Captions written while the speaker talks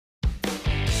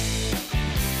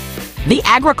The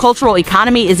agricultural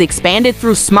economy is expanded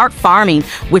through smart farming,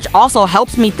 which also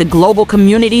helps meet the global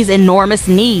community's enormous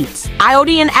needs.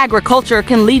 IoT in agriculture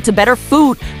can lead to better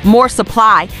food, more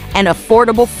supply, and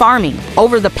affordable farming.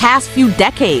 Over the past few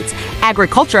decades,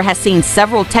 agriculture has seen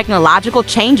several technological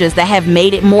changes that have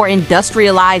made it more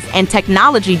industrialized and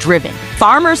technology-driven.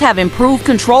 Farmers have improved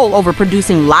control over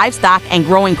producing livestock and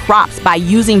growing crops by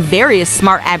using various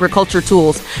smart agriculture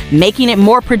tools, making it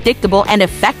more predictable and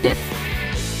effective.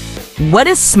 What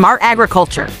is smart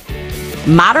agriculture?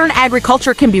 Modern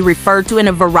agriculture can be referred to in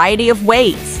a variety of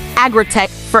ways. AgriTech,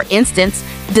 for instance,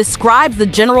 describes the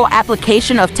general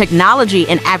application of technology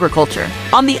in agriculture.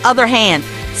 On the other hand,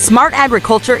 smart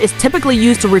agriculture is typically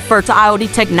used to refer to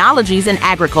IoT technologies in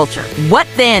agriculture. What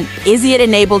then is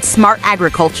IoT-enabled smart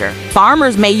agriculture?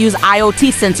 Farmers may use IoT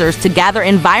sensors to gather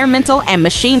environmental and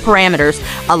machine parameters,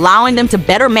 allowing them to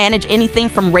better manage anything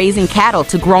from raising cattle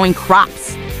to growing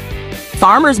crops.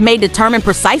 Farmers may determine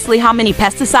precisely how many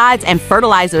pesticides and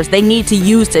fertilizers they need to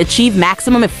use to achieve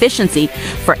maximum efficiency,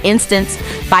 for instance,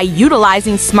 by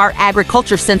utilizing smart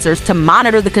agriculture sensors to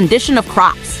monitor the condition of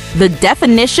crops. The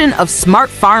definition of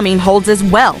smart farming holds as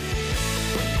well.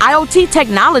 IoT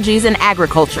technologies in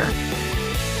agriculture.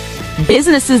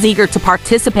 Businesses eager to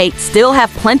participate still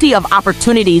have plenty of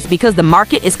opportunities because the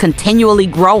market is continually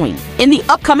growing. In the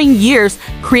upcoming years,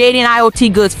 creating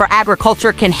IoT goods for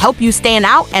agriculture can help you stand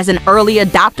out as an early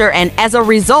adopter and, as a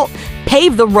result,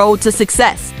 pave the road to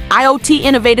success. IoT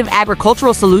innovative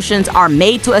agricultural solutions are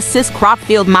made to assist crop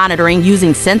field monitoring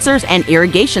using sensors and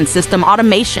irrigation system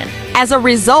automation. As a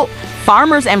result,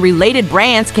 farmers and related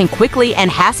brands can quickly and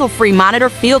hassle-free monitor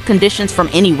field conditions from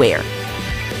anywhere.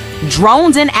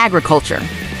 Drones in agriculture.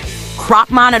 Crop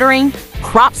monitoring,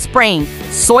 crop spraying,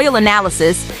 soil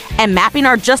analysis, and mapping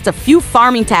are just a few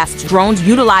farming tasks drones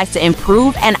utilize to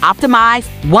improve and optimize.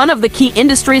 One of the key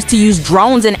industries to use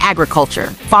drones in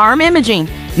agriculture. Farm imaging,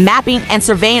 mapping, and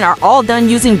surveying are all done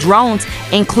using drones,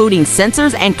 including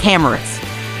sensors and cameras.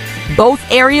 Both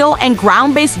aerial and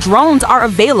ground-based drones are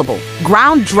available.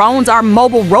 Ground drones are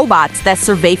mobile robots that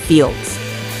survey fields.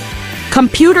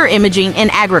 Computer imaging in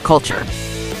agriculture.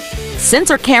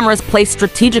 Sensor cameras placed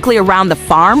strategically around the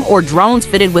farm or drones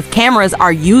fitted with cameras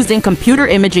are used in computer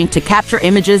imaging to capture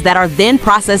images that are then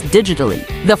processed digitally.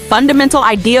 The fundamental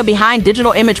idea behind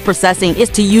digital image processing is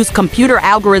to use computer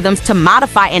algorithms to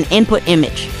modify an input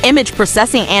image. Image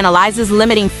processing analyzes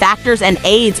limiting factors and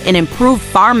aids in improved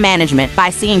farm management by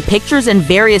seeing pictures in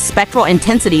various spectral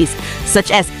intensities,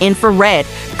 such as infrared,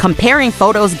 comparing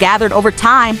photos gathered over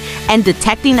time, and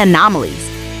detecting anomalies.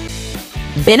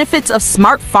 Benefits of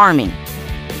smart farming.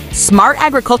 Smart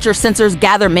agriculture sensors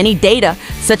gather many data,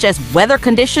 such as weather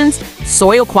conditions,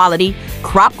 soil quality,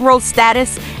 crop growth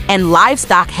status, and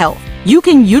livestock health. You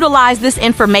can utilize this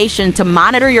information to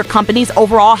monitor your company's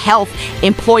overall health,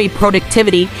 employee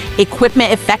productivity,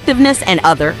 equipment effectiveness, and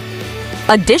other.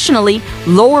 Additionally,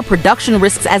 lower production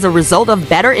risks as a result of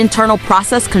better internal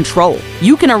process control.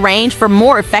 You can arrange for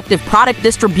more effective product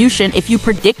distribution if you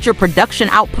predict your production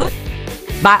output.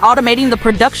 By automating the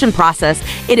production process,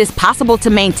 it is possible to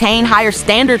maintain higher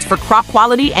standards for crop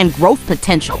quality and growth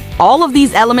potential. All of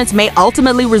these elements may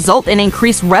ultimately result in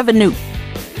increased revenue.